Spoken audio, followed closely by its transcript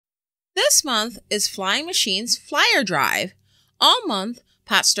This month is Flying Machine's Flyer Drive. All month,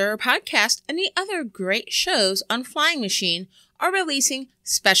 Potsdamer Podcast and the other great shows on Flying Machine are releasing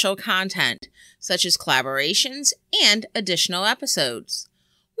special content, such as collaborations and additional episodes.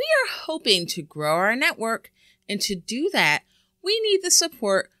 We are hoping to grow our network, and to do that, we need the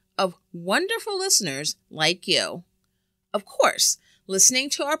support of wonderful listeners like you. Of course, listening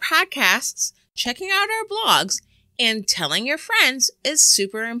to our podcasts, checking out our blogs, and telling your friends is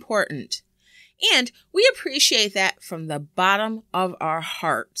super important. And we appreciate that from the bottom of our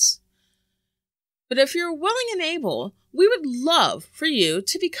hearts. But if you're willing and able, we would love for you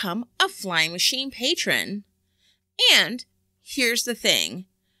to become a Flying Machine patron. And here's the thing.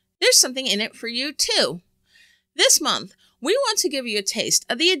 There's something in it for you too. This month, we want to give you a taste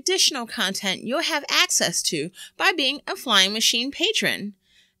of the additional content you'll have access to by being a Flying Machine patron.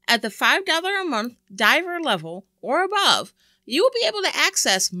 At the $5 a month diver level or above, you will be able to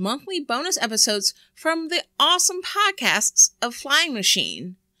access monthly bonus episodes from the awesome podcasts of Flying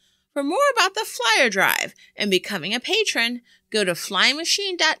Machine. For more about the Flyer Drive and becoming a patron, go to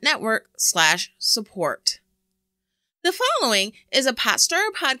flyingmachine.network/support. The following is a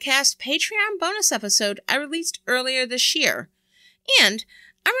Potsdamer Podcast Patreon bonus episode I released earlier this year, and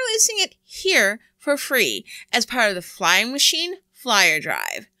I'm releasing it here for free as part of the Flying Machine Flyer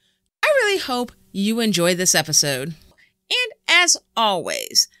Drive. I really hope you enjoy this episode. And as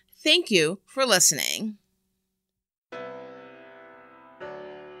always, thank you for listening.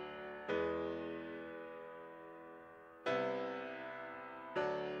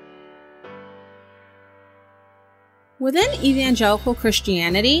 Within evangelical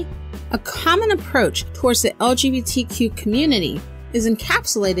Christianity, a common approach towards the LGBTQ community is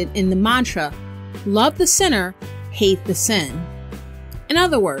encapsulated in the mantra, love the sinner, hate the sin. In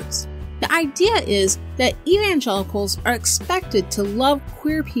other words, the idea is that evangelicals are expected to love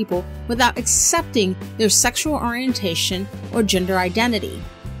queer people without accepting their sexual orientation or gender identity.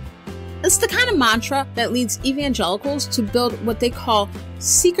 It's the kind of mantra that leads evangelicals to build what they call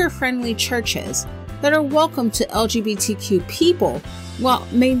seeker-friendly churches that are welcome to LGBTQ people while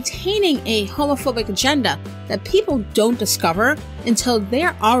maintaining a homophobic agenda that people don't discover until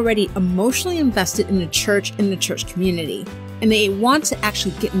they're already emotionally invested in the church and the church community, and they want to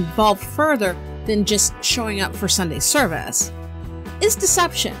actually get involved further than just showing up for Sunday service. It's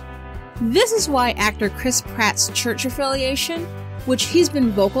deception. This is why actor Chris Pratt's church affiliation, which he's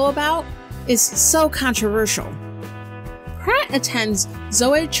been vocal about, is so controversial. Pratt attends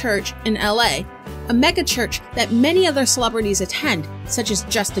Zoe Church in LA, a mega church that many other celebrities attend, such as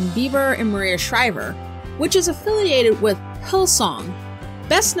Justin Bieber and Maria Shriver, which is affiliated with Hillsong,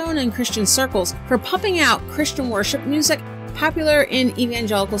 best known in Christian circles for pumping out Christian worship music popular in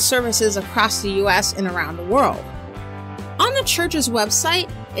evangelical services across the US and around the world. On the church's website,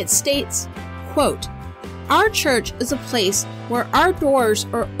 it states, quote, "Our church is a place where our doors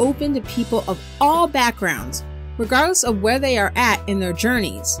are open to people of all backgrounds, regardless of where they are at in their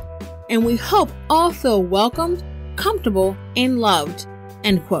journeys. And we hope all feel welcomed, comfortable, and loved,"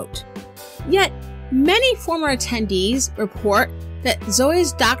 end quote. Yet, many former attendees report that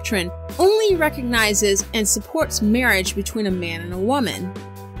Zoe's doctrine only recognizes and supports marriage between a man and a woman.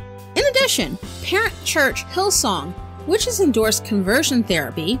 In addition, parent church Hillsong, which has endorsed conversion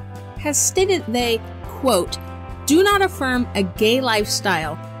therapy, has stated they, quote, "do not affirm a gay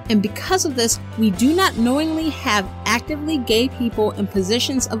lifestyle, and because of this, we do not knowingly have actively gay people in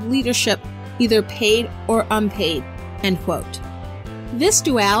positions of leadership, either paid or unpaid," end quote. This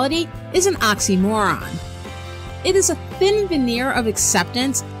duality is an oxymoron. It is a thin veneer of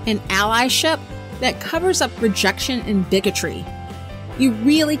acceptance and allyship that covers up rejection and bigotry. You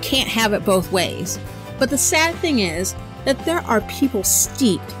really can't have it both ways. But the sad thing is that there are people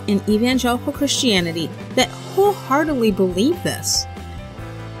steeped in evangelical Christianity that wholeheartedly believe this.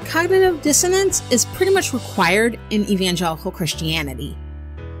 Cognitive dissonance is pretty much required in evangelical Christianity.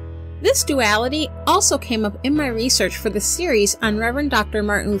 This duality also came up in my research for the series on Reverend Dr.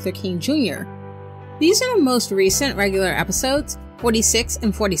 Martin Luther King Jr. These are the most recent regular episodes, 46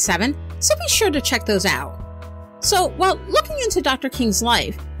 and 47, so be sure to check those out. So, while looking into Dr. King's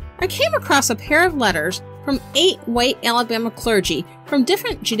life, I came across a pair of letters from 8 white Alabama clergy from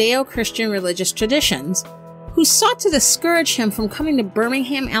different Judeo-Christian religious traditions, who sought to discourage him from coming to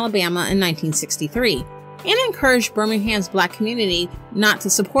Birmingham, Alabama in 1963, and encouraged Birmingham's black community not to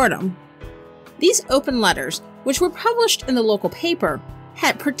support him. These open letters, which were published in the local paper,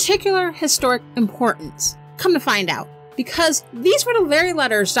 had particular historic importance, come to find out, because these were the very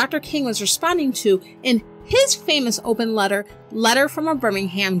letters Dr. King was responding to in his famous open letter, Letter from a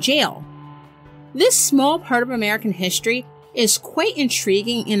Birmingham Jail. This small part of American history is quite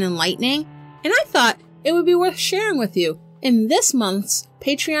intriguing and enlightening, and I thought it would be worth sharing with you in this month's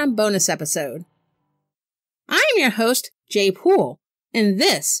Patreon bonus episode. I am your host, Jay Poole, and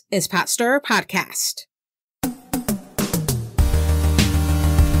this is Pot Stirrer Podcast.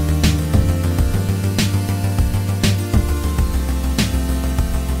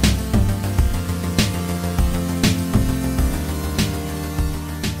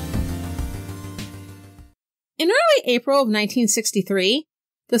 In early April of 1963,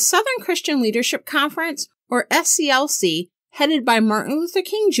 the Southern Christian Leadership Conference, or SCLC, headed by Martin Luther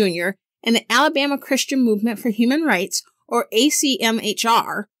King Jr. and the Alabama Christian Movement for Human Rights, or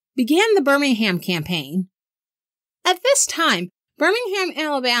ACMHR, began the Birmingham campaign. At this time, Birmingham,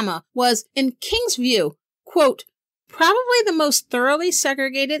 Alabama was, in King's view, quote, probably the most thoroughly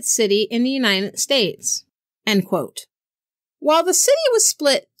segregated city in the United States, end quote. While the city was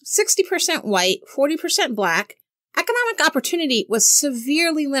split 60% white, 40% black, economic opportunity was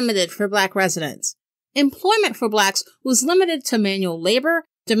severely limited for black residents. Employment for blacks was limited to manual labor,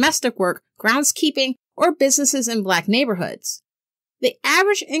 domestic work, groundskeeping, or businesses in black neighborhoods. The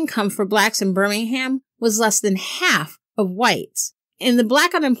average income for blacks in Birmingham was less than half of whites, and the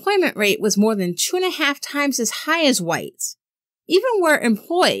black unemployment rate was more than 2.5 times as high as whites. Even where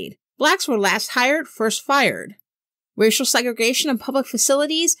employed, blacks were last hired, first fired. Racial segregation of public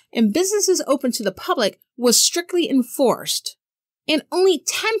facilities and businesses open to the public was strictly enforced, and only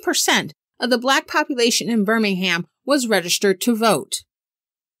 10% of the black population in Birmingham was registered to vote.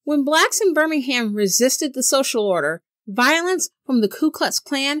 When blacks in Birmingham resisted the social order, violence from the Ku Klux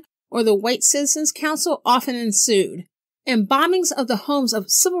Klan or the White Citizens Council often ensued, and bombings of the homes of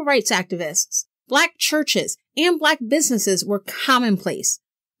civil rights activists, black churches, and black businesses were commonplace,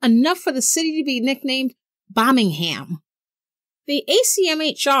 enough for the city to be nicknamed Birmingham. The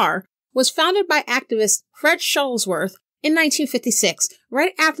ACMHR was founded by activist Fred Shuttlesworth in 1956,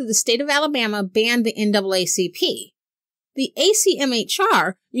 right after the state of Alabama banned the NAACP. The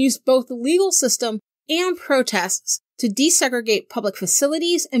ACMHR used both the legal system and protests to desegregate public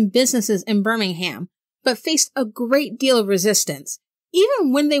facilities and businesses in Birmingham, but faced a great deal of resistance,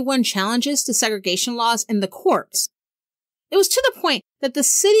 even when they won challenges to segregation laws in the courts. It was to the point that the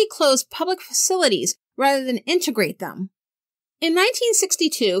city closed public facilities rather than integrate them. In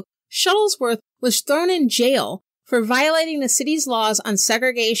 1962, Shuttlesworth was thrown in jail for violating the city's laws on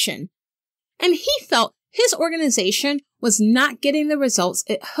segregation, and he felt his organization was not getting the results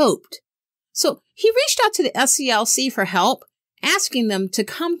it hoped. So he reached out to the SCLC for help, asking them to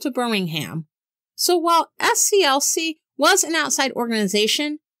come to Birmingham. So while SCLC was an outside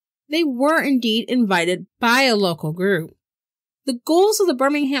organization, they were indeed invited by a local group. The goals of the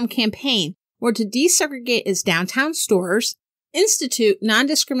Birmingham campaign were to desegregate its downtown stores, institute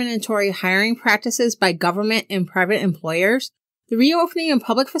non-discriminatory hiring practices by government and private employers, the reopening of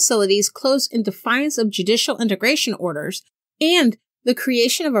public facilities closed in defiance of judicial integration orders, and the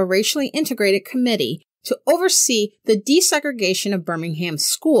creation of a racially integrated committee to oversee the desegregation of Birmingham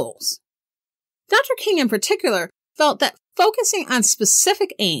schools. Dr. King in particular felt that focusing on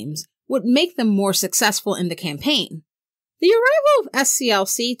specific aims would make them more successful in the campaign. The arrival of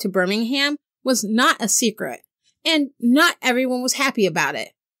SCLC to Birmingham was not a secret, and not everyone was happy about it.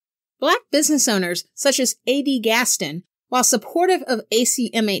 Black business owners such as A.D. Gaston, while supportive of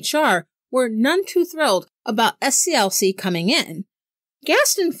ACMHR, were none too thrilled about SCLC coming in.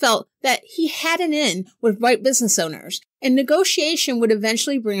 Gaston felt that he had an in with white business owners, and negotiation would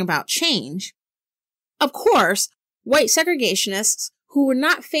eventually bring about change. Of course, white segregationists who were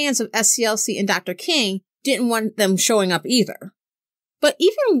not fans of SCLC and Dr. King didn't want them showing up either. But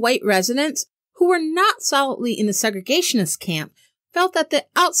even white residents who were not solidly in the segregationist camp felt that the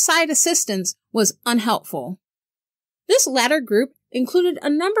outside assistance was unhelpful. This latter group included a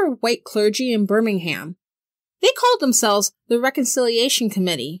number of white clergy in Birmingham. They called themselves the Reconciliation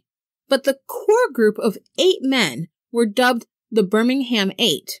Committee, but the core group of 8 men were dubbed the Birmingham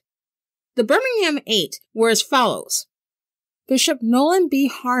Eight. The Birmingham Eight were as follows: Bishop Nolan B.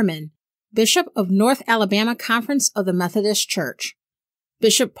 Harmon, Bishop of North Alabama Conference of the Methodist Church;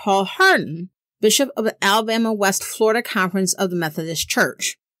 Bishop Paul Hardin, Bishop of the Alabama West Florida Conference of the Methodist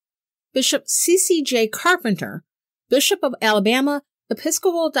Church; Bishop C.C.J. Carpenter, Bishop of Alabama,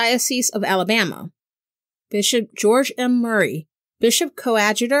 Episcopal Diocese of Alabama; Bishop George M. Murray, Bishop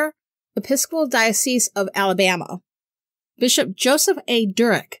Coadjutor, Episcopal Diocese of Alabama; Bishop Joseph A.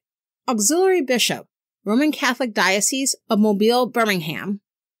 Durick, Auxiliary Bishop, Roman Catholic Diocese of Mobile, Birmingham;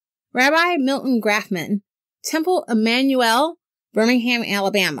 Rabbi Milton Grafman, Temple Emmanuel, Birmingham,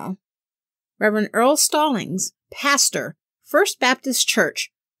 Alabama; Reverend Earl Stallings, Pastor, First Baptist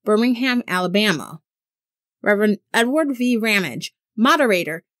Church, Birmingham, Alabama; Reverend Edward V. Ramage,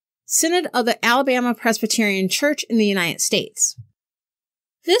 moderator, Synod of the Alabama Presbyterian Church in the United States.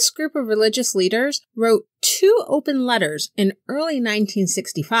 This group of religious leaders wrote 2 open letters in early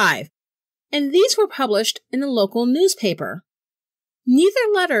 1965, and these were published in a local newspaper. Neither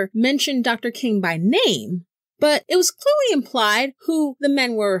letter mentioned Dr. King by name, but it was clearly implied who the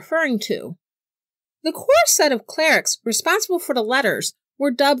men were referring to. The core set of clerics responsible for the letters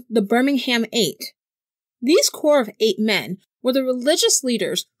were dubbed the Birmingham Eight. These core of 8 men were the religious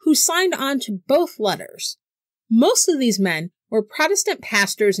leaders who signed on to both letters. Most of these men were Protestant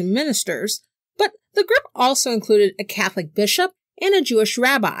pastors and ministers, but the group also included a Catholic bishop and a Jewish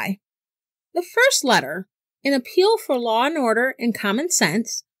rabbi. The first letter, an appeal for law and order and common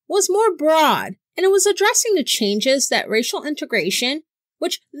sense, was more broad, and it was addressing the changes that racial integration,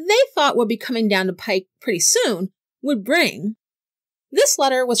 which they thought would be coming down the pike pretty soon, would bring. This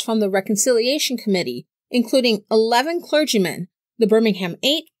letter was from the Reconciliation Committee, including 11 clergymen, the Birmingham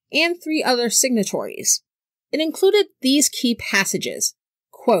Eight, and 3 other signatories. It included these key passages,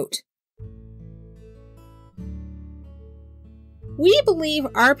 quote, "We believe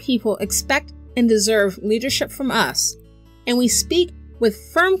our people expect and deserve leadership from us, and we speak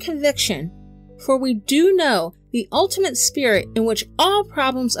with firm conviction, for we do know the ultimate spirit in which all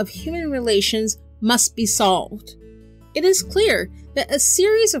problems of human relations must be solved. It is clear that a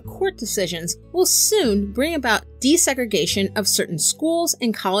series of court decisions will soon bring about desegregation of certain schools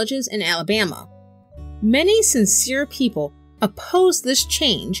and colleges in Alabama. Many sincere people oppose this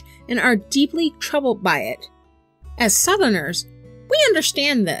change and are deeply troubled by it. As Southerners, we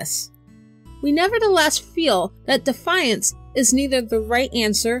understand this. We nevertheless feel that defiance is neither the right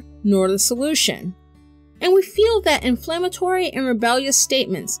answer nor the solution. And we feel that inflammatory and rebellious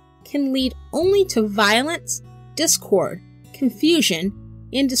statements can lead only to violence, discord, confusion,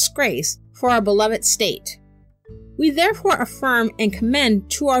 and disgrace for our beloved state. We therefore affirm and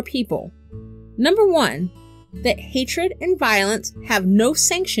commend to our people, number 1, that hatred and violence have no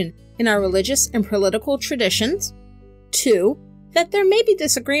sanction in our religious and political traditions. 2, that there may be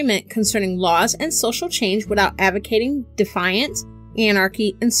disagreement concerning laws and social change without advocating defiance,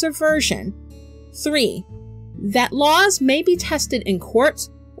 anarchy, and subversion. 3, that laws may be tested in courts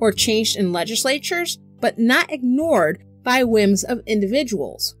or changed in legislatures, but not ignored by whims of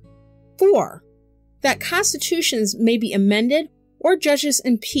individuals. 4, that constitutions may be amended or judges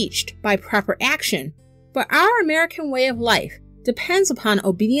impeached by proper action, but our American way of life depends upon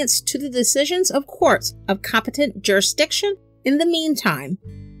obedience to the decisions of courts of competent jurisdiction in the meantime.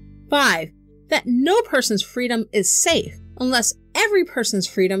 5, that no person's freedom is safe unless every person's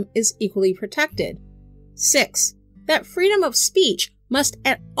freedom is equally protected. 6, that freedom of speech must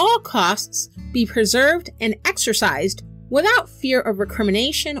at all costs be preserved and exercised without fear of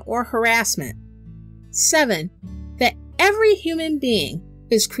recrimination or harassment. 7, that every human being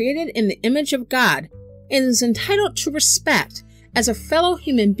is created in the image of God and is entitled to respect as a fellow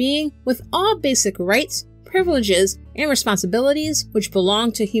human being with all basic rights, privileges, and responsibilities which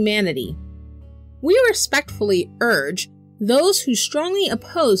belong to humanity. We respectfully urge those who strongly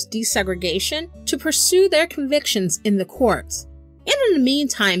oppose desegregation to pursue their convictions in the courts, and in the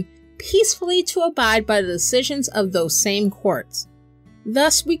meantime, peacefully to abide by the decisions of those same courts.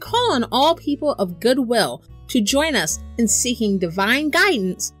 Thus, we call on all people of goodwill to join us in seeking divine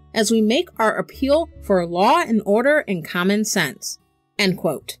guidance as we make our appeal for law and order and common sense." End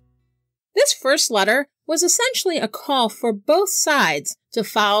quote. This first letter was essentially a call for both sides to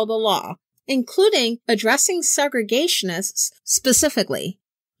follow the law, including addressing segregationists specifically,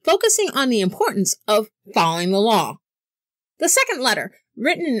 focusing on the importance of following the law. The second letter,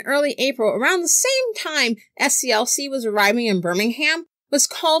 written in early April around the same time SCLC was arriving in Birmingham, was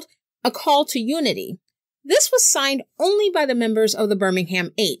called A Call to Unity. This was signed only by the members of the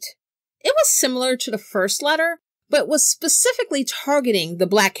Birmingham Eight. It was similar to the first letter, but was specifically targeting the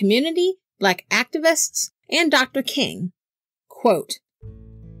Black community, Black activists, and Dr. King. Quote,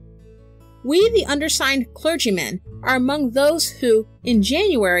 "We, the undersigned clergymen, are among those who, in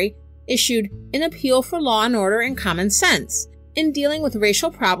January, issued an appeal for law and order and common sense in dealing with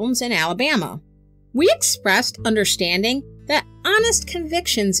racial problems in Alabama. We expressed understanding that honest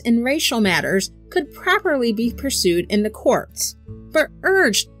convictions in racial matters could properly be pursued in the courts, but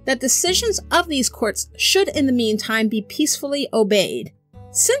urged that decisions of these courts should in the meantime be peacefully obeyed.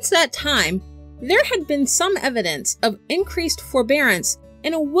 Since that time, there had been some evidence of increased forbearance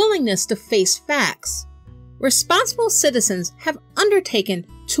and a willingness to face facts. Responsible citizens have undertaken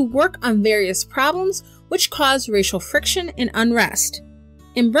to work on various problems which cause racial friction and unrest.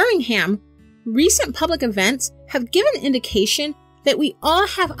 In Birmingham, recent public events have given indication that we all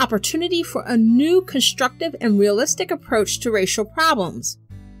have opportunity for a new, constructive, and realistic approach to racial problems.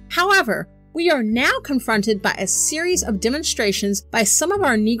 However, we are now confronted by a series of demonstrations by some of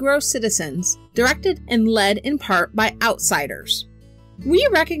our Negro citizens, directed and led in part by outsiders. We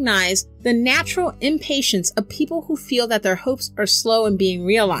recognize the natural impatience of people who feel that their hopes are slow in being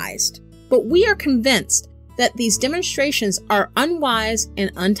realized, but we are convinced that these demonstrations are unwise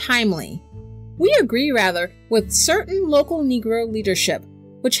and untimely. We agree, rather, with certain local Negro leadership,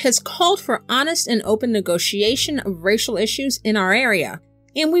 which has called for honest and open negotiation of racial issues in our area,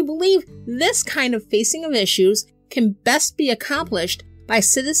 and we believe this kind of facing of issues can best be accomplished by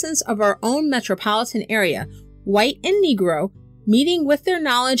citizens of our own metropolitan area, white and Negro, meeting with their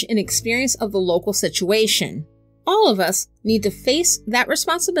knowledge and experience of the local situation. All of us need to face that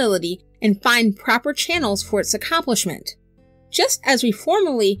responsibility and find proper channels for its accomplishment. Just as we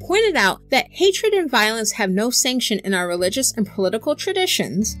formally pointed out that hatred and violence have no sanction in our religious and political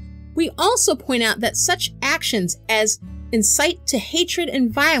traditions, we also point out that such actions as incite to hatred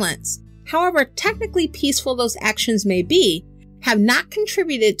and violence, however technically peaceful those actions may be, have not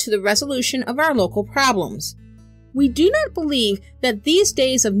contributed to the resolution of our local problems. We do not believe that these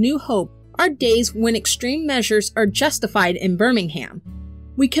days of new hope are days when extreme measures are justified in Birmingham.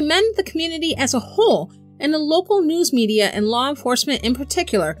 We commend the community as a whole and the local news media and law enforcement in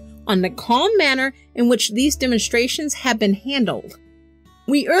particular on the calm manner in which these demonstrations have been handled.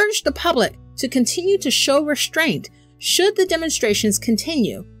 We urge the public to continue to show restraint should the demonstrations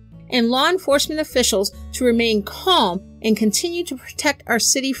continue, and law enforcement officials to remain calm and continue to protect our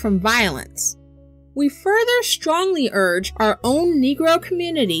city from violence. We further strongly urge our own Negro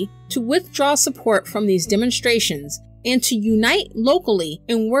community to withdraw support from these demonstrations and to unite locally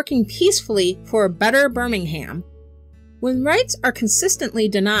in working peacefully for a better Birmingham. When rights are consistently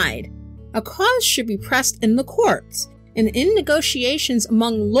denied, a cause should be pressed in the courts and in negotiations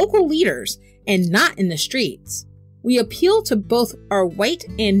among local leaders and not in the streets. We appeal to both our white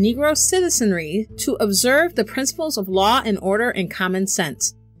and Negro citizenry to observe the principles of law and order and common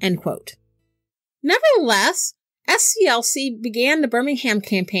sense." End quote. Nevertheless, SCLC began the Birmingham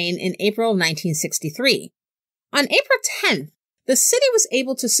campaign in April 1963. On April 10th, the city was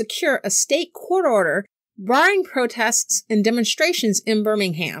able to secure a state court order barring protests and demonstrations in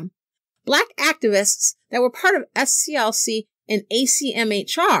Birmingham. Black activists that were part of SCLC and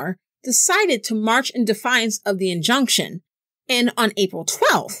ACMHR decided to in defiance of the injunction, and on April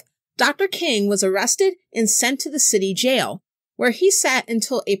 12th, Dr. King was arrested and sent to the city jail, where he sat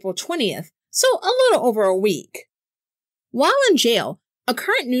until April 20th, so a little over a week. While in jail, a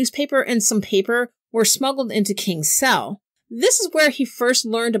current newspaper and some paper were smuggled into King's cell. This is where he first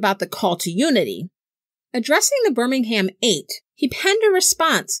learned about the call to unity. Addressing the Birmingham Eight, he penned a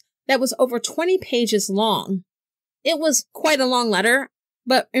response that was over 20 pages long. It was quite a long letter,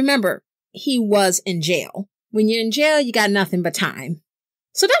 but remember, he was in jail. When you're in jail, you got nothing but time.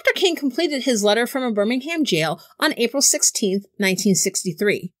 So Dr. King completed his letter from a Birmingham jail on April 16,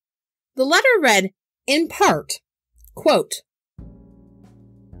 1963. The letter read, in part, quote,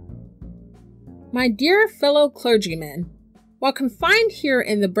 "My dear fellow clergymen, while confined here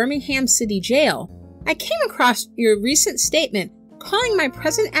in the Birmingham City Jail, I came across your recent statement calling my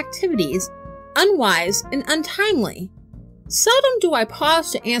present activities unwise and untimely. Seldom do I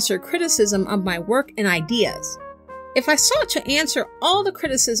pause to answer criticism of my work and ideas. If I sought to answer all the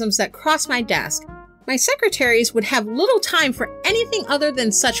criticisms that cross my desk, my secretaries would have little time for anything other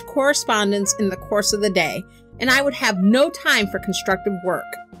than such correspondence in the course of the day, and I would have no time for constructive work.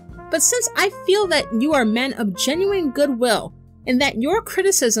 But since I feel that you are men of genuine goodwill and that your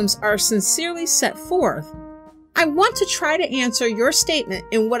criticisms are sincerely set forth, I want to try to answer your statement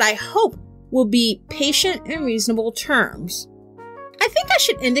in what I hope will be patient and reasonable terms. I think I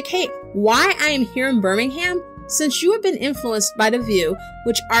should indicate why I am here in Birmingham, since you have been influenced by the view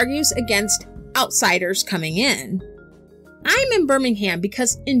which argues against outsiders coming in. I am in Birmingham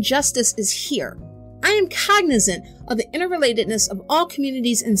because injustice is here. I am cognizant of the interrelatedness of all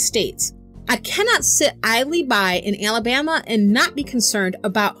communities and states. I cannot sit idly by in Alabama and not be concerned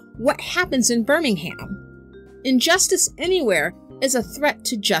about what happens in Birmingham. Injustice anywhere is a threat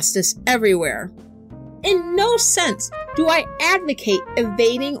to justice everywhere. In no sense do I advocate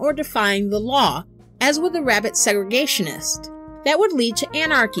evading or defying the law, as would the rabid segregationist. That would lead to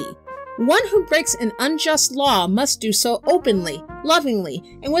anarchy. One who breaks an unjust law must do so openly, lovingly,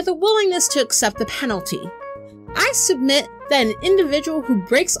 and with a willingness to accept the penalty. I submit that an individual who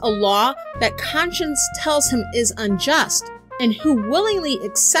breaks a law that conscience tells him is unjust, and who willingly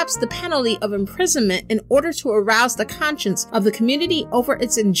accepts the penalty of imprisonment in order to arouse the conscience of the community over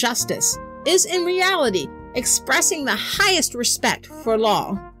its injustice, is in reality expressing the highest respect for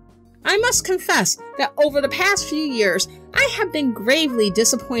law. I must confess that over the past few years, I have been gravely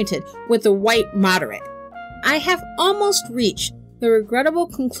disappointed with the white moderate. I have almost reached the regrettable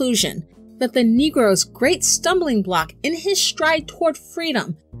conclusion that the Negro's great stumbling block in his stride toward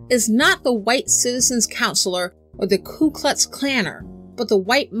freedom is not the white citizens' counselor or the Ku Klux Klanner, but the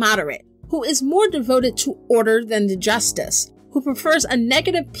white moderate, who is more devoted to order than to justice, who prefers a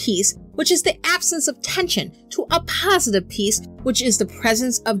negative peace, which is the absence of tension, to a positive peace, which is the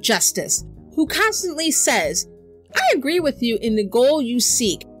presence of justice, who constantly says, I agree with you in the goal you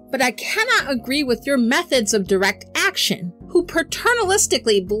seek, but I cannot agree with your methods of direct action, who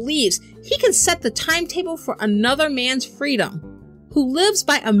paternalistically believes he can set the timetable for another man's freedom, who lives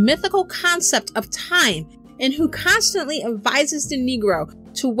by a mythical concept of time, and who constantly advises the Negro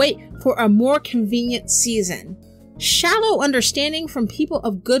to wait for a more convenient season. Shallow understanding from people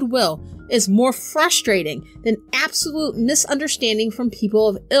of goodwill is more frustrating than absolute misunderstanding from people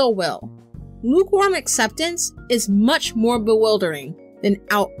of ill will. Lukewarm acceptance is much more bewildering than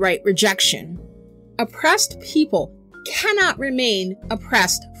outright rejection. Oppressed people cannot remain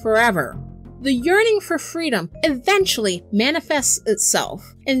oppressed forever. The yearning for freedom eventually manifests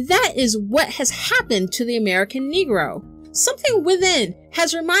itself, and that is what has happened to the American Negro. Something within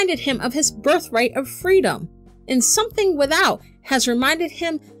has reminded him of his birthright of freedom, and something without has reminded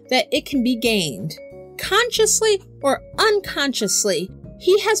him that it can be gained. Consciously or unconsciously,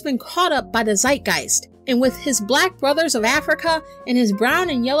 he has been caught up by the zeitgeist, and with his black brothers of Africa and his brown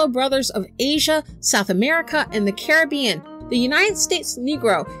and yellow brothers of Asia, South America, and the Caribbean, the United States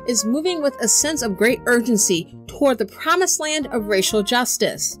Negro is moving with a sense of great urgency toward the promised land of racial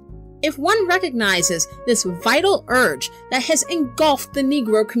justice. If one recognizes this vital urge that has engulfed the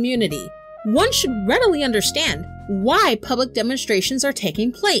Negro community, one should readily understand why public demonstrations are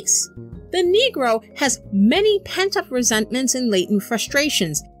taking place. The Negro has many pent-up resentments and latent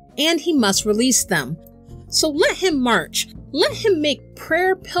frustrations, and he must release them. So let him march. Let him make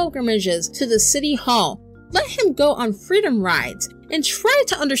prayer pilgrimages to the city hall. Let him go on freedom rides and try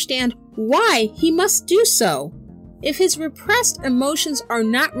to understand why he must do so. If his repressed emotions are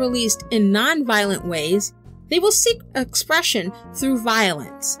not released in non-violent ways, they will seek expression through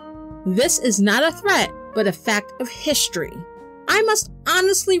violence. This is not a threat, but a fact of history. I must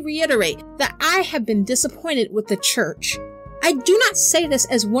honestly reiterate that I have been disappointed with the church. I do not say this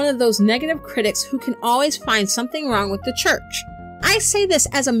as one of those negative critics who can always find something wrong with the church. I say this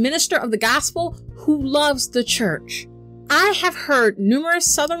as a minister of the gospel who loves the church. I have heard numerous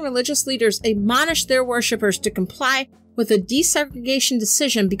Southern religious leaders admonish their worshipers to comply with a desegregation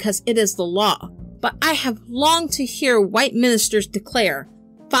decision because it is the law. But I have longed to hear white ministers declare,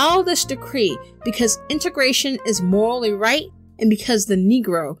 follow this decree because integration is morally right and because the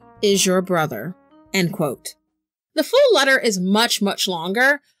Negro is your brother. End quote. The full letter is much, much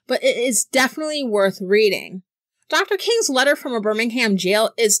longer, but it is definitely worth reading. Dr. King's letter from a Birmingham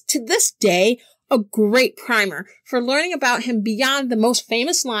jail is, to this day, a great primer for learning about him beyond the most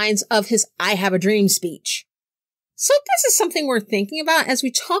famous lines of his I Have a Dream speech. So this is something worth thinking about as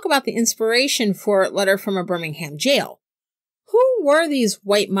we talk about the inspiration for Letter from a Birmingham Jail. Who were these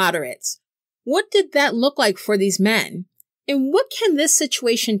white moderates? What did that look like for these men? And what can this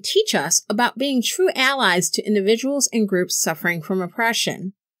situation teach us about being true allies to individuals and groups suffering from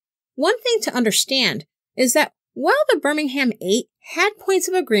oppression? One thing to understand is that while the Birmingham Eight had points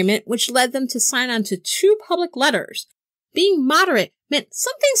of agreement which led them to sign on to 2 public letters, being moderate meant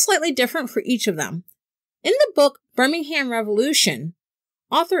something slightly different for each of them. In the book Birmingham Revolution,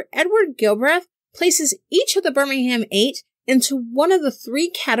 author Edward Gilbreath places each of the Birmingham Eight into one of the 3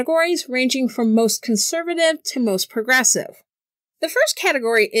 categories ranging from most conservative to most progressive. The first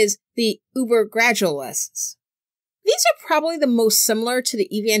category is the uber-gradualists. These are probably the most similar to the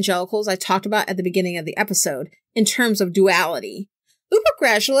evangelicals I talked about at the beginning of the episode in terms of duality.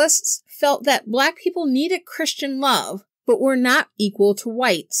 Uber-gradualists felt that Black people needed Christian love, but were not equal to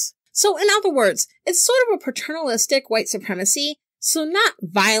whites. So in other words, it's sort of a paternalistic white supremacy, so not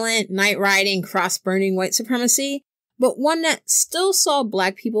violent, night-riding, cross-burning white supremacy, but one that still saw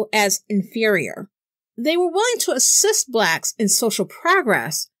Black people as inferior. They were willing to assist Blacks in social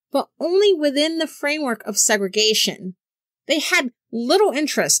progress, but only within the framework of segregation. They had little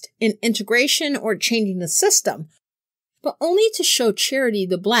interest in integration or changing the system, but only to show charity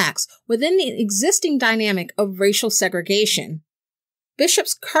to Blacks within the existing dynamic of racial segregation.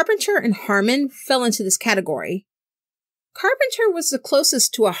 Bishops Carpenter and Harmon fell into this category. Carpenter was the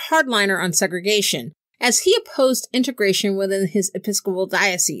closest to a hardliner on segregation, as he opposed integration within his Episcopal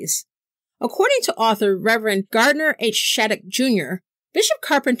diocese. According to author Reverend Gardner H. Shattuck Jr., Bishop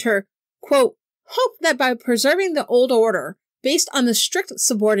Carpenter, quote, hoped that by preserving the old order, based on the strict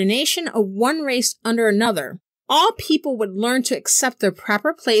subordination of one race under another, all people would learn to accept their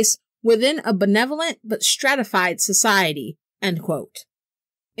proper place within a benevolent but stratified society. End quote.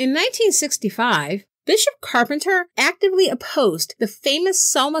 In 1965, Bishop Carpenter actively opposed the famous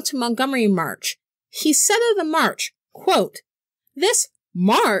Selma to Montgomery March. He said of the march, quote, "This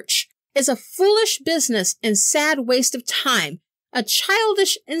march is a foolish business and sad waste of time, a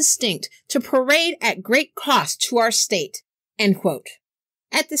childish instinct to parade at great cost to our state." End quote.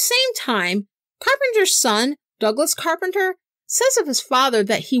 At the same time, Carpenter's son, Douglas Carpenter, says of his father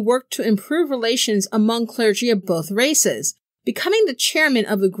that he worked to improve relations among clergy of both races, becoming the chairman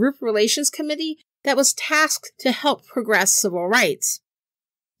of the group relations committee that was tasked to help progress civil rights.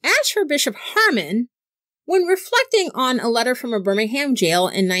 As for Bishop Harmon, when reflecting on a letter from a Birmingham jail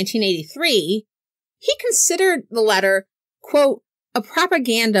in 1983, he considered the letter, quote, "a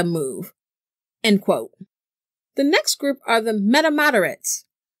propaganda move," end quote. The next group are the meta-moderates.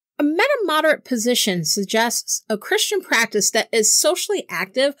 A meta-moderate position suggests a Christian practice that is socially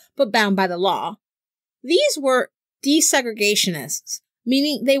active but bound by the law. These were desegregationists,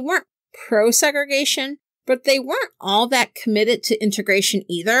 meaning they weren't pro-segregation, but they weren't all that committed to integration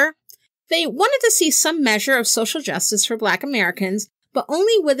either. They wanted to see some measure of social justice for Black Americans, but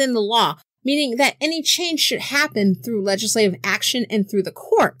only within the law, meaning that any change should happen through legislative action and through the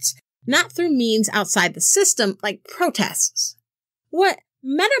courts, not through means outside the system like protests. What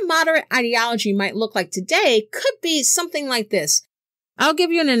meta-moderate ideology might look like today could be something like this. I'll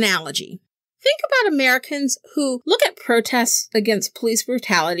give you an analogy. Think about Americans who look at protests against police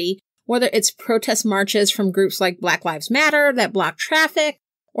brutality, whether it's protest marches from groups like Black Lives Matter that block traffic,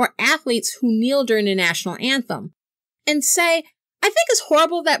 or athletes who kneel during the national anthem, and say, "I think it's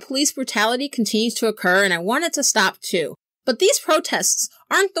horrible that police brutality continues to occur and I want it to stop too. But these protests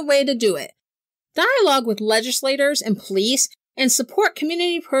aren't the way to do it. Dialogue with legislators and police and support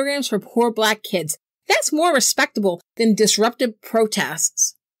community programs for poor Black kids. That's more respectable than disruptive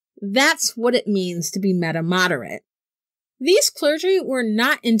protests." That's what it means to be meta-moderate. These clergy were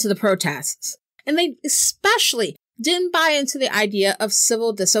not into the protests, and they especially didn't buy into the idea of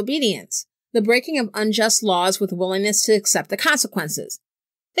civil disobedience, the breaking of unjust laws with willingness to accept the consequences.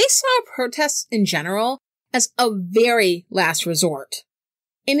 They saw protests in general as a very last resort.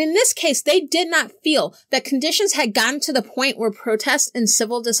 And in this case, they did not feel that conditions had gotten to the point where protest and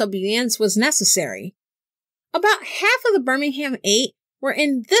civil disobedience was necessary. About half of the Birmingham Eight were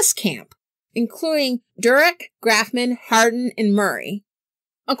in this camp, including Durek, Grafman, Hardin, and Murray.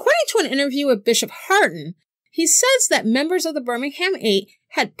 According to an interview with Bishop Hardin, he says that members of the Birmingham Eight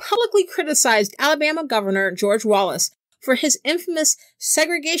had publicly criticized Alabama Governor George Wallace for his infamous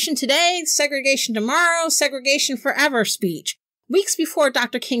segregation today, segregation tomorrow, segregation forever speech, weeks before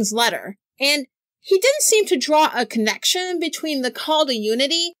Dr. King's letter. And he didn't seem to draw a connection between the call to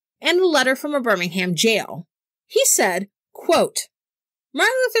unity and the letter from a Birmingham jail. He said, quote,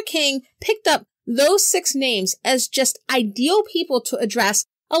 "Martin Luther King picked up those 6 names as just ideal people to address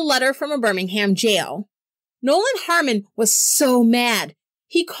a letter from a Birmingham jail. Nolan Harmon was so mad.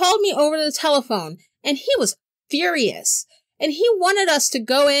 He called me over the telephone and he was furious. And he wanted us to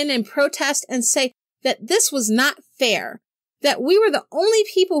go in and protest and say that this was not fair, that we were the only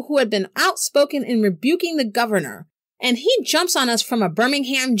people who had been outspoken in rebuking the governor. And he jumps on us from a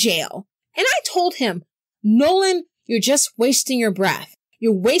Birmingham jail. And I told him, Nolan, you're just wasting your breath.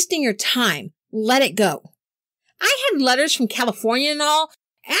 You're wasting your time. Let it go." I had letters from California and all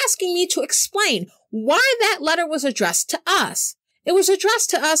asking me to explain why that letter was addressed to us. It was addressed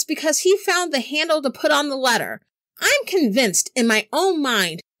to us because he found the handle to put on the letter. I'm convinced in my own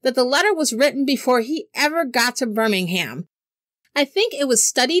mind that the letter was written before he ever got to Birmingham. I think it was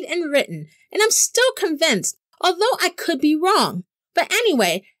studied and written, and I'm still convinced, although I could be wrong. But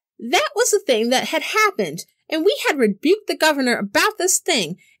anyway, that was the thing that had happened, and we had rebuked the governor about this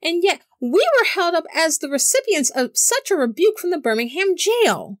thing, and yet we were held up as the recipients of such a rebuke from the Birmingham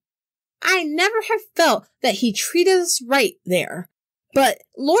jail. I never have felt that he treated us right there, but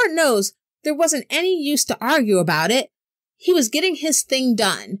Lord knows there wasn't any use to argue about it. He was getting his thing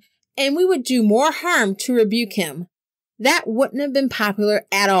done, and we would do more harm to rebuke him. That wouldn't have been popular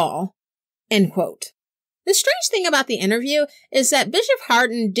at all." End quote. The strange thing about the interview is that Bishop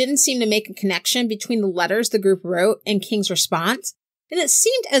Hardin didn't seem to make a connection between the letters the group wrote and King's response, and it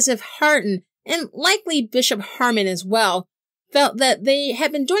seemed as if Hardin, and likely Bishop Harmon as well, felt that they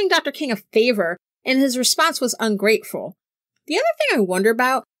had been doing Dr. King a favor and his response was ungrateful. The other thing I wonder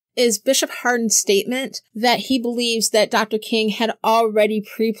about is Bishop Hardin's statement that he believes that Dr. King had already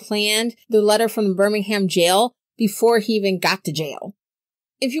pre-planned the letter from the Birmingham jail before he even got to jail.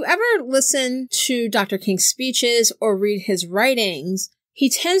 if you ever listen to Dr. King's speeches or read his writings, he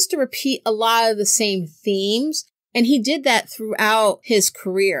tends to repeat a lot of the same themes, and he did that throughout his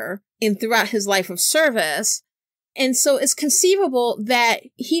career and throughout his life of service. And so it's conceivable that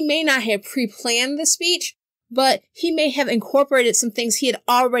he may not have pre-planned the speech, but he may have incorporated some things he had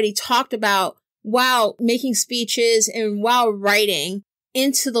already talked about while making speeches and while writing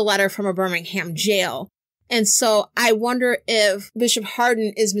into the letter from a Birmingham jail. And so I wonder if Bishop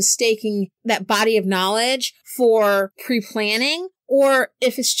Hardin is mistaking that body of knowledge for pre-planning, or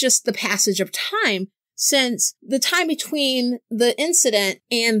if it's just the passage of time, since the time between the incident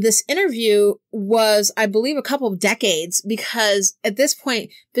and this interview was, I believe, a couple of decades, because at this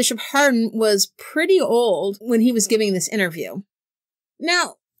point, Bishop Hardin was pretty old when he was giving this interview.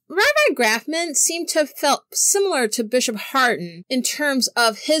 Now, Rabbi Grafman seemed to have felt similar to Bishop Hardin in terms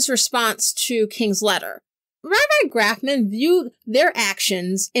of his response to King's letter. Rabbi Grafman viewed their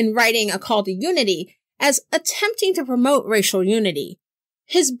actions in writing A Call to Unity as attempting to promote racial unity.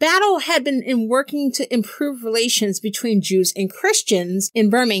 His battle had been in working to improve relations between Jews and Christians in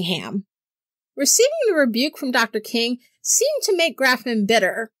Birmingham. Receiving the rebuke from Dr. King seemed to make Grafman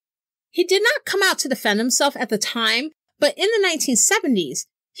bitter. He did not come out to defend himself at the time, but in the 1970s,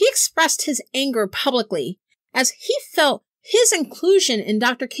 he expressed his anger publicly, as he felt his inclusion in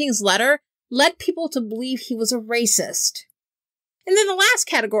Dr. King's letter led people to believe he was a racist. And then the last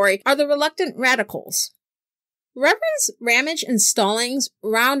category are the reluctant radicals. Reverends Ramage and Stallings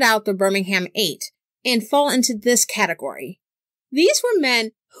round out the Birmingham Eight and fall into this category. These were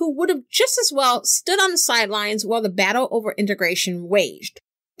men who would have just as well stood on the sidelines while the battle over integration waged.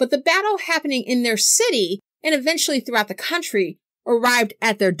 But the battle happening in their city and eventually throughout the country arrived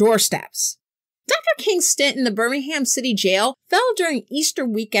at their doorsteps. Dr. King's stint in the Birmingham City Jail fell during Easter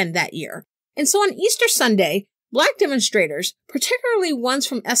weekend that year. And so on Easter Sunday, Black demonstrators, particularly ones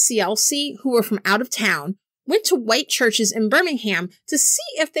from SCLC who were from out of town, went to white churches in Birmingham to see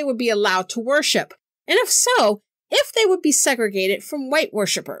if they would be allowed to worship, and if so, if they would be segregated from white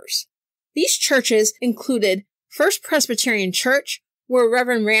worshipers. These churches included First Presbyterian Church, where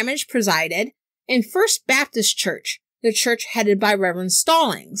Reverend Ramage presided, and First Baptist Church, the church headed by Reverend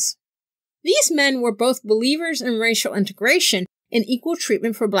Stallings. These men were both believers in racial integration and equal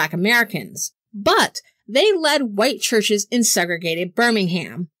treatment for Black Americans, but they led white churches in segregated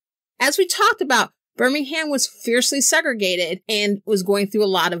Birmingham. As we talked about, Birmingham was fiercely segregated and was going through a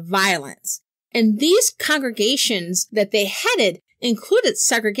lot of violence. And these congregations that they headed included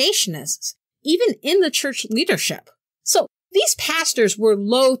segregationists, even in the church leadership. So these pastors were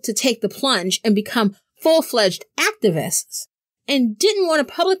loath to take the plunge and become full-fledged activists and didn't want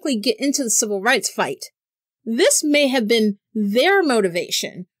to publicly get into the civil rights fight. This may have been their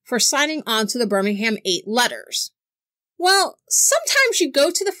motivation for signing on to the Birmingham 8 letters. Well, sometimes you go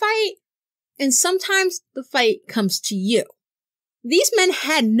to the fight, and sometimes the fight comes to you. These men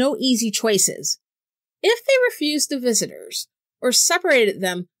had no easy choices. If they refused the visitors or separated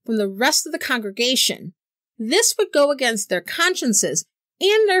them from the rest of the congregation, this would go against their consciences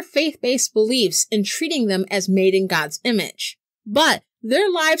and their faith-based beliefs in treating them as made in God's image. But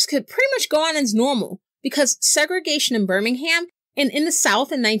their lives could pretty much go on as normal because segregation in Birmingham and in the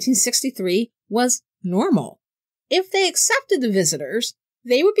South in 1963 was normal. If they accepted the visitors,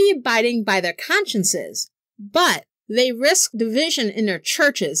 they would be abiding by their consciences, but they risked division in their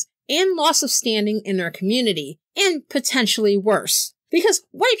churches and loss of standing in their community, and potentially worse, because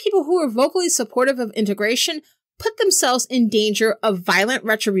white people who were vocally supportive of integration put themselves in danger of violent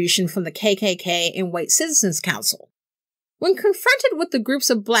retribution from the KKK and White Citizens Council. When confronted with the groups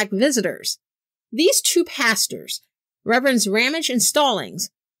of Black visitors, these two pastors, Reverends Ramage and Stallings,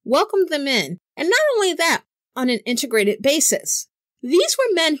 welcomed them in, and not only that, on an integrated basis. These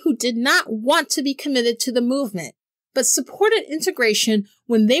were men who did not want to be committed to the movement, but supported integration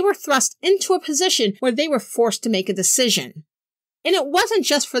when they were thrust into a position where they were forced to make a decision. And it wasn't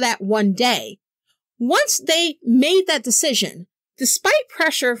just for that one day. Once they made that decision, despite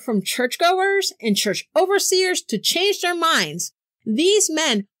pressure from churchgoers and church overseers to change their minds, these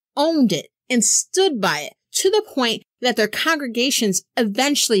men owned it and stood by it to the point that their congregations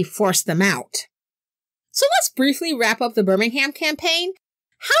eventually forced them out. So let's briefly wrap up the Birmingham campaign.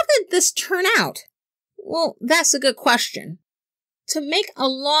 How did this turn out? Well, that's a good question. To make a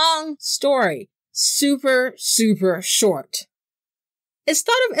long story super short, it's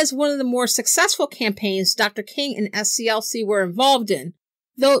thought of as one of the more successful campaigns Dr. King and SCLC were involved in,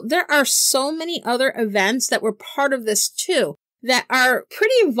 though there are so many other events that were part of this too that are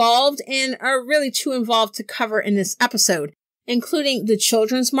pretty involved and are really too involved to cover in this episode, including the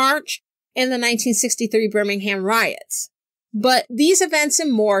Children's March and the 1963 Birmingham riots. But these events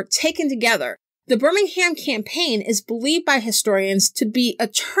and more taken together, the Birmingham campaign is believed by historians to be a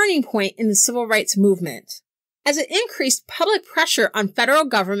turning point in the civil rights movement, as it increased public pressure on federal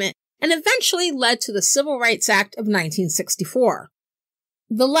government and eventually led to the Civil Rights Act of 1964.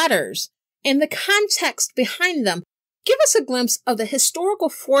 The letters and the context behind them give us a glimpse of the historical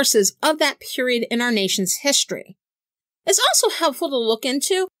forces of that period in our nation's history. It's also helpful to look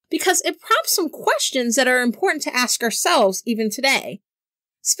into because it prompts some questions that are important to ask ourselves even today.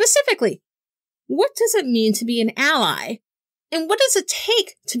 Specifically, what does it mean to be an ally? And what does it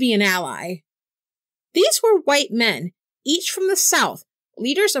take to be an ally? These were white men, each from the South,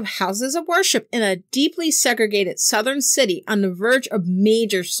 leaders of houses of worship in a deeply segregated southern city on the verge of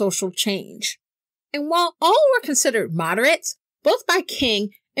major social change. And while all were considered moderates, both by King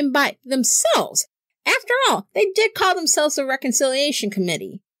and by themselves, after all, they did call themselves the Reconciliation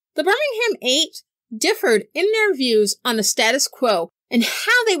Committee. The Birmingham Eight differed in their views on the status quo and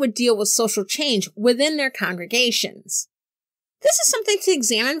how they would deal with social change within their congregations. This is something to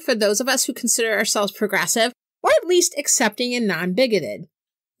examine for those of us who consider ourselves progressive, or at least accepting and non-bigoted.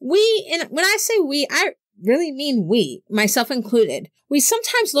 We, and when I say we, I really mean we, myself included. We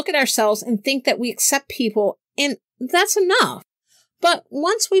sometimes look at ourselves and think that we accept people, and that's enough. But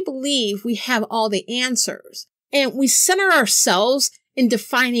once we believe we have all the answers, and we center ourselves in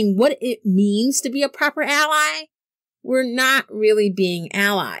defining what it means to be a proper ally, we're not really being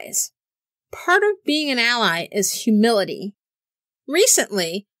allies. Part of being an ally is humility.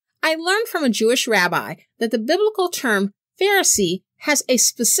 Recently, I learned from a Jewish rabbi that the biblical term Pharisee has a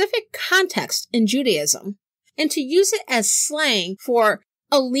specific context in Judaism, and to use it as slang for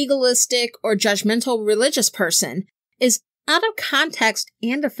a legalistic or judgmental religious person is out of context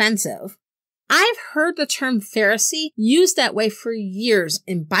and offensive. I've heard the term Pharisee used that way for years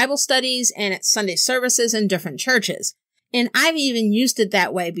in Bible studies and at Sunday services in different churches, and I've even used it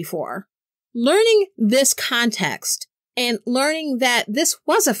that way before. Learning this context and learning that this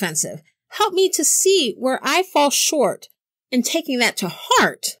was offensive helped me to see where I fall short, and taking that to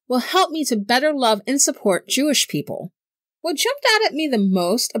heart will help me to better love and support Jewish people. What jumped out at me the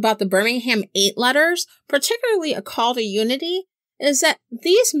most about the Birmingham 8 letters, particularly a call to unity, is that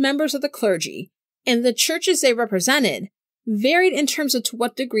these members of the clergy and the churches they represented varied in terms of to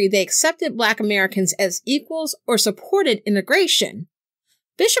what degree they accepted Black Americans as equals or supported integration.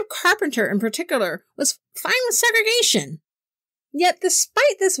 Bishop Carpenter, in particular, was fine with segregation. Yet,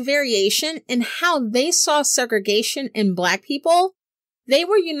 despite this variation in how they saw segregation in Black people, they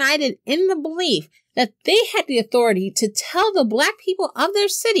were united in the belief that they had the authority to tell the Black people of their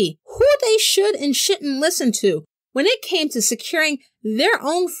city who they should and shouldn't listen to when it came to securing their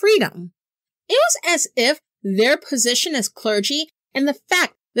own freedom. It was as if their position as clergy and the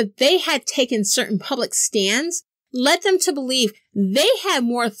fact that they had taken certain public stands led them to believe they had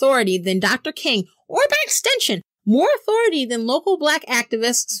more authority than Dr. King, or by extension, more authority than local Black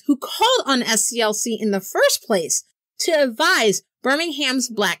activists who called on SCLC in the first place to advise Birmingham's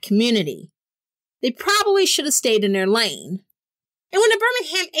Black community. They probably should have stayed in their lane. And when the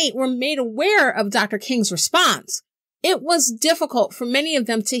Birmingham 8 were made aware of Dr. King's response, it was difficult for many of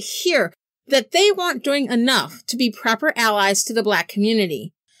them to hear that they weren't doing enough to be proper allies to the Black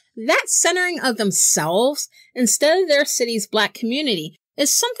community. That centering of themselves instead of their city's Black community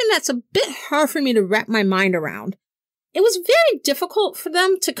is something that's a bit hard for me to wrap my mind around. It was very difficult for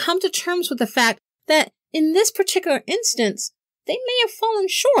them to come to terms with the fact that in this particular instance, they may have fallen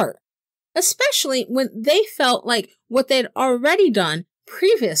short, especially when they felt like what they'd already done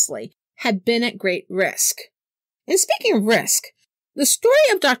previously had been at great risk. And speaking of risk, the story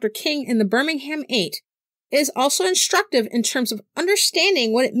of Dr. King and the Birmingham 8 is also instructive in terms of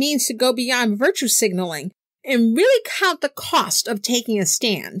understanding what it means to go beyond virtue signaling and really count the cost of taking a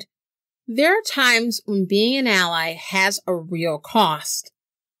stand. There are times when being an ally has a real cost.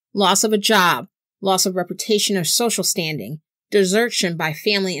 Loss of a job, loss of reputation or social standing, desertion by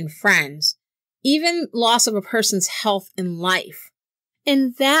family and friends, even loss of a person's health and life.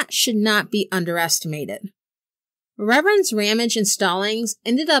 And that should not be underestimated. Reverends Ramage and Stallings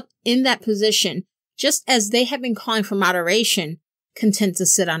ended up in that position just as they had been calling for moderation, content to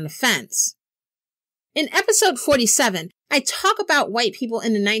sit on the fence. In episode 47, I talk about white people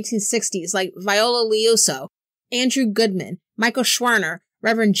in the 1960s like Viola Liuzzo, Andrew Goodman, Michael Schwerner,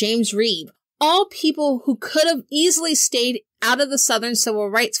 Reverend James Reeb, all people who could have easily stayed out of the Southern civil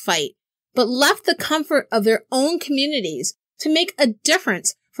rights fight, but left the comfort of their own communities to make a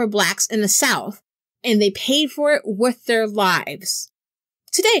difference for Blacks in the South, and they paid for it with their lives.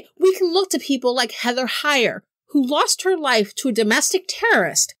 Today, we can look to people like Heather Heyer, who lost her life to a domestic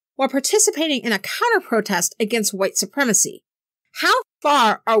terrorist while participating in a counter-protest against white supremacy? How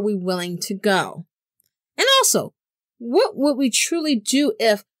far are we willing to go? And also, what would we truly do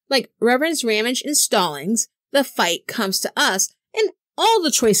if, like Reverends Ramage and Stallings, the fight comes to us and all the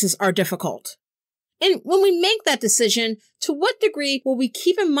choices are difficult? And when we make that decision, to what degree will we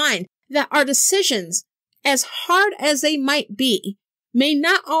keep in mind that our decisions, as hard as they might be, may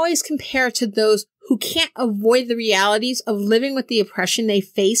not always compare to those who can't avoid the realities of living with the oppression they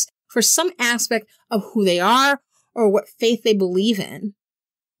face for some aspect of who they are or what faith they believe in?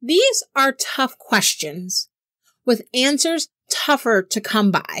 These are tough questions, with answers tougher to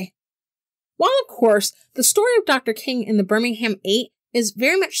come by. While, of course, the story of Dr. King and the Birmingham Eight is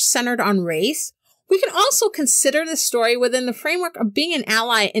very much centered on race, we can also consider the story within the framework of being an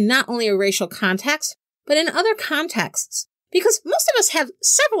ally in not only a racial context, but in other contexts. Because most of us have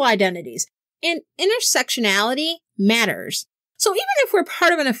several identities, and intersectionality matters. So even if we're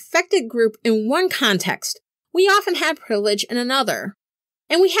part of an affected group in one context, we often have privilege in another.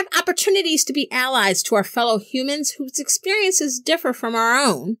 And we have opportunities to be allies to our fellow humans whose experiences differ from our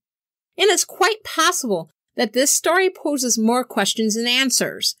own. And it's quite possible that this story poses more questions than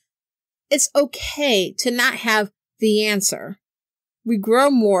answers. It's okay to not have the answer. We grow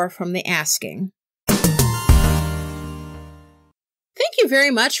more from the asking. Thank you very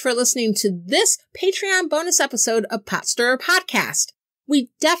much for listening to this Patreon bonus episode of Pot Stirrer Podcast.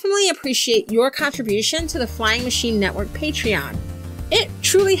 We definitely appreciate your contribution to the Flying Machine Network Patreon. It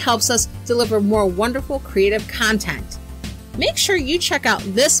truly helps us deliver more wonderful creative content. Make sure you check out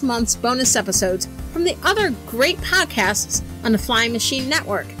this month's bonus episodes from the other great podcasts on the Flying Machine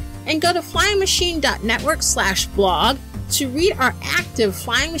Network and go to flyingmachine.network/blog to read our active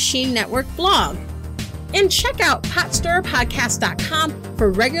Flying Machine Network blog. And check out potstirrerpodcast.com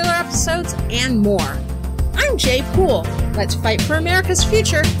for regular episodes and more. I'm Jay Poole. Let's fight for America's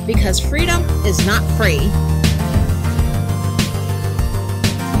future because freedom is not free.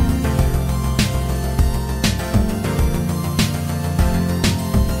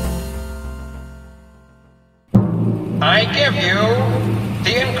 I give you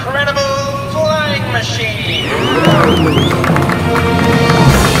the incredible flying machine.